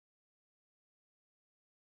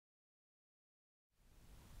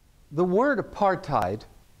The word apartheid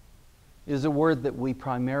is a word that we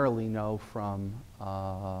primarily know from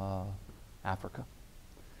Africa.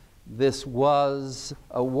 This was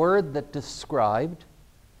a word that described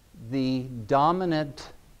the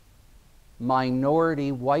dominant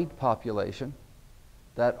minority white population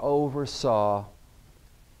that oversaw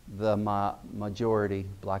the majority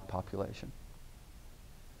black population.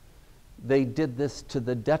 They did this to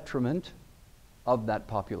the detriment of that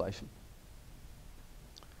population.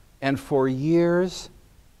 And for years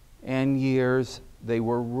and years, they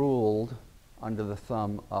were ruled under the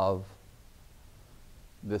thumb of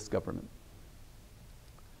this government.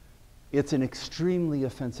 It's an extremely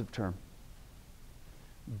offensive term,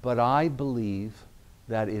 but I believe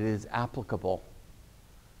that it is applicable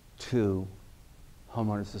to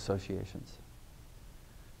homeowners associations.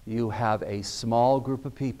 You have a small group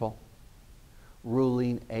of people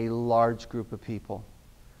ruling a large group of people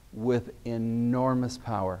with enormous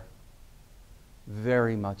power,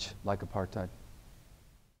 very much like apartheid.